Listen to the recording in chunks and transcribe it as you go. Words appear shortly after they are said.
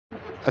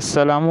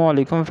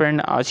अस्सलामुअलैकुम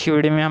फ्रेंड, आज की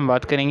वीडियो में हम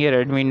बात करेंगे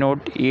Redmi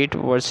Note 8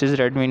 versus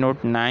Redmi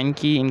Note 9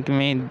 की।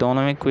 इनमें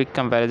दोनों में क्विक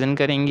कंपैरिजन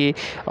करेंगे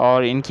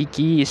और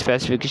इनकी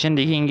स्पेसिफिकेशन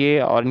देखेंगे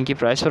और इनकी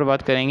प्राइस पर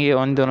बात करेंगे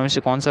और इन दोनों में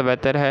से कौन सा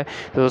बेहतर है।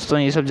 तो दोस्तों,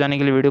 ये सब जानने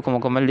के लिए वीडियो को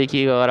मुकम्मल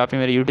देखिएगा। अगर आपने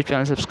मेरे यूट्यूब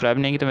चैनल सब्सक्राइब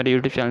नहीं किया तो मेरे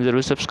यूट्यूब चैनल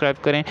ज़रूर सब्सक्राइब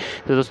करें।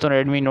 तो दोस्तों,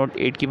 Redmi Note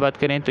 8 की बात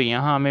करें तो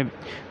यहाँ हमें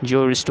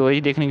जो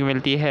स्टोरेज देखने को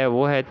मिलती है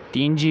वो है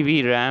 3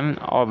 GB रैम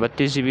और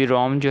 32 GB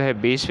रोम जो है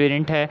बेस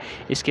वेरिएंट है।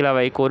 इसके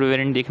अलावा एक और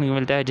वेरिएंट देखने को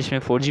मिलता है जिसमें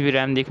 4 GB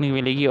रैम देखने को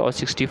मिलेगी और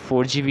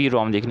 64 GB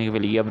रोम देखने को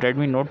मिलेगी। अब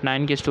Redmi Note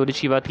 9 के स्टोरेज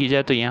की बात की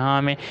जाए तो यहाँ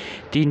हमें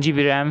 3 GB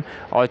रैम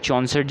और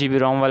 64 GB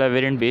रोम वाला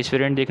वेरिएंट बेस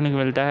वेरिएंट देखने को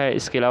मिलता है।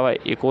 इसके अलावा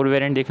एक और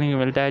वेरिएंट देखने को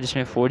मिलता है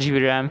जिसमें 4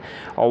 GB रैम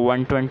और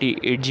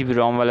 128 GB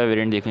रोम वाला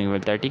वेरिएंट देखने को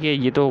मिलता है। ठीक है,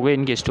 ये तो हो गई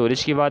इनके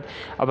स्टोरेज की बात।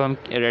 अब हम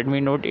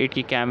Redmi Note 8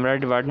 की कैमरा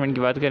डिपार्टमेंट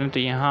की बात करें तो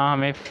यहाँ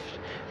हमें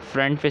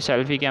फ्रंट पे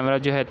सेल्फ़ी कैमरा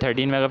जो है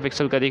 13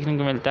 मेगापिक्सल का देखने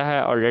को मिलता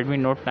है और Redmi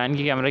Note 9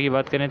 की कैमरा की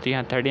बात करें तो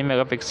यहाँ 13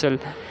 megapixel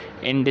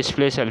in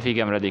display selfie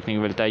camera देखने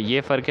को मिलता है।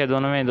 ये फ़र्क है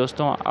दोनों में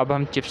दोस्तों। अब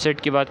हम चिपसेट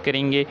की बात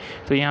करेंगे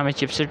तो यहाँ हमें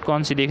चिपसेट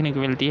कौन सी देखने को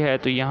मिलती है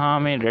तो यहाँ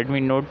हमें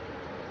Redmi Note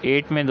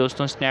 8 में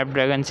दोस्तों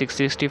स्नैपड्रैगन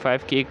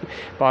 665 की एक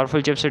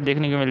पावरफुल चिपसेट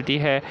देखने को मिलती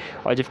है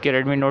और जबकि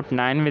Redmi Note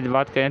 9 में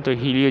बात करें तो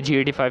Helio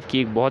G85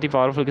 की एक बहुत ही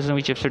पावरफुल किस्म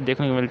की चिपसेट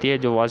देखने को मिलती है,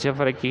 जो वाज़ेह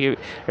फ़र्क है कि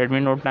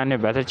Redmi Note 9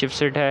 में बेहतर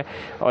चिपसेट है।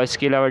 और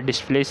इसके अलावा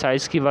डिस्प्ले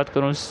साइज़ की बात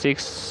करूँ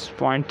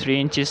 6.3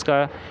 इंचज़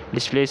का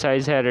डिस्प्ले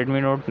साइज़ है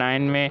Redmi Note 9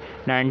 में।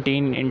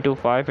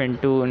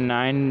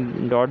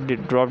 19x5x9 डॉट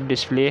ड्रॉप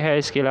डिस्प्ले है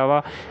इसके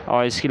अलावा।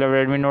 और इसके अलावा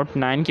Redmi Note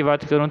 9 की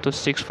बात करूँ तो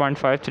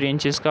 6.53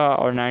 इंचज़ का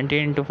और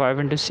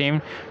 19x5x सेम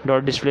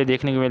डॉट डिस्प्ले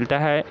देखने को मिलता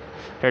है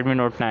Redmi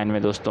Note 9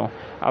 में दोस्तों।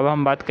 अब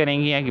हम बात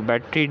करेंगे यहाँ की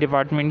बैटरी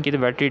डिपार्टमेंट की तो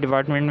बैटरी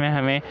डिपार्टमेंट में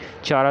हमें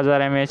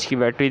 4000 mAh की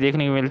बैटरी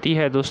देखने को मिलती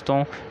है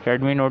दोस्तों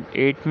Redmi Note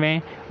 8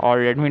 में।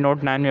 और Redmi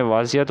Note 9 में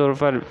वाज़िया तौर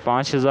पर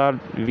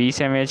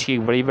 5020 mAh की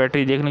एक बड़ी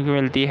बैटरी देखने को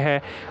मिलती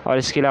है। और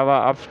इसके अलावा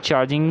अब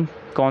चार्जिंग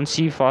कौन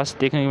सी फास्ट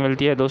देखने को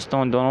मिलती है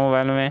दोस्तों दोनों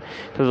मोबाइल में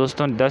तो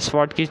दोस्तों 10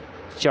 वाट की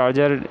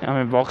चार्जर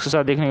हमें बॉक्स के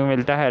साथ देखने को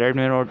मिलता है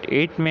Redmi Note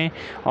 8 में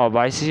और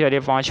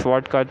 22.5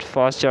 वाट का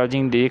फास्ट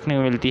चार्जिंग देखने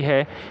को मिलती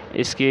है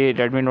इसके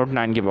Redmi Note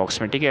 9 के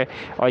बॉक्स में। ठीक है,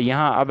 और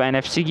यहाँ अब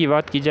NFC की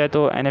बात की जाए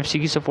तो NFC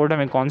की सपोर्ट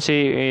हमें कौन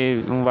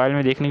से मोबाइल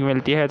में देखने को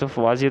मिलती है तो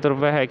वाज़ेह तौर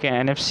पर है कि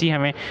NFC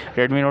हमें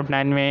Redmi Note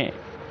 9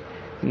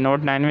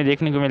 में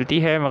देखने को मिलती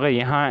है, मगर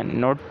यहाँ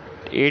Note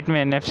 8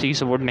 में NFC की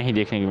सपोर्ट नहीं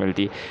देखने को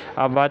मिलती।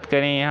 अब बात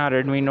करें यहाँ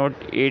Redmi Note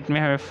 8 में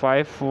हमें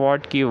 5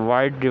 वाट की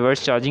वाइड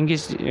रिवर्स चार्जिंग की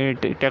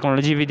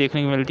टेक्नोलॉजी भी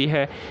देखने को मिलती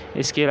है।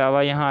 इसके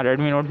अलावा यहाँ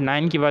Redmi Note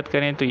 9 की बात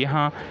करें तो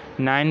यहाँ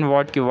 9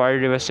 वाट की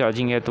वाइड रिवर्स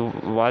चार्जिंग है, तो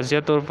वाज़ेह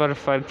तौर पर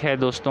फ़र्क है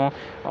दोस्तों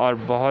और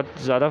बहुत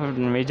ज़्यादा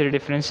मेजर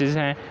डिफरेंसेस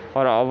हैं।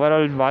 और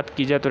ओवरऑल बात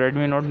की जाए तो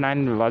Redmi Note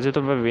 9 वाज़ेह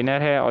तौर पर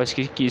विनर है और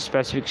इसकी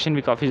स्पेसिफिकेशन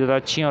भी काफ़ी ज़्यादा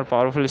अच्छी है और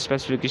पावरफुल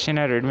स्पेसिफिकेशन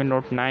है Redmi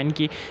Note 9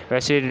 की।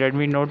 वैसे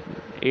Redmi Note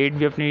 8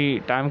 भी अपनी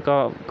टाइम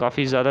का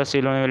काफ़ी ज़्यादा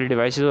सेल होने वाली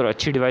डिवाइसेस और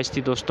अच्छी डिवाइस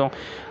थी दोस्तों।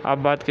 अब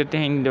बात करते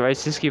हैं इन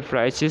डिवाइसेस की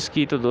प्राइसेस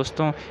की तो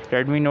दोस्तों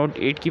Redmi Note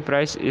 8 की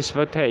प्राइस इस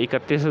वक्त है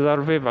 31,000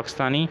 रुपये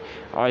पाकिस्तानी।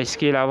 और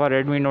इसके अलावा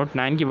Redmi Note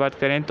 9 की बात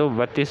करें तो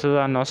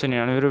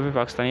 32,999 रुपये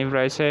पाकिस्तानी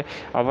प्राइस है।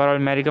 ओवरऑल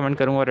मैं रिकमेंड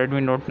करूँगा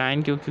Redmi Note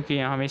 9 क्योंकि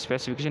यहाँ हमें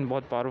स्पेसिफिकेशन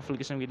बहुत पावरफुल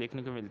किस्म की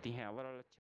देखने को मिलती हैं। ओवरऑल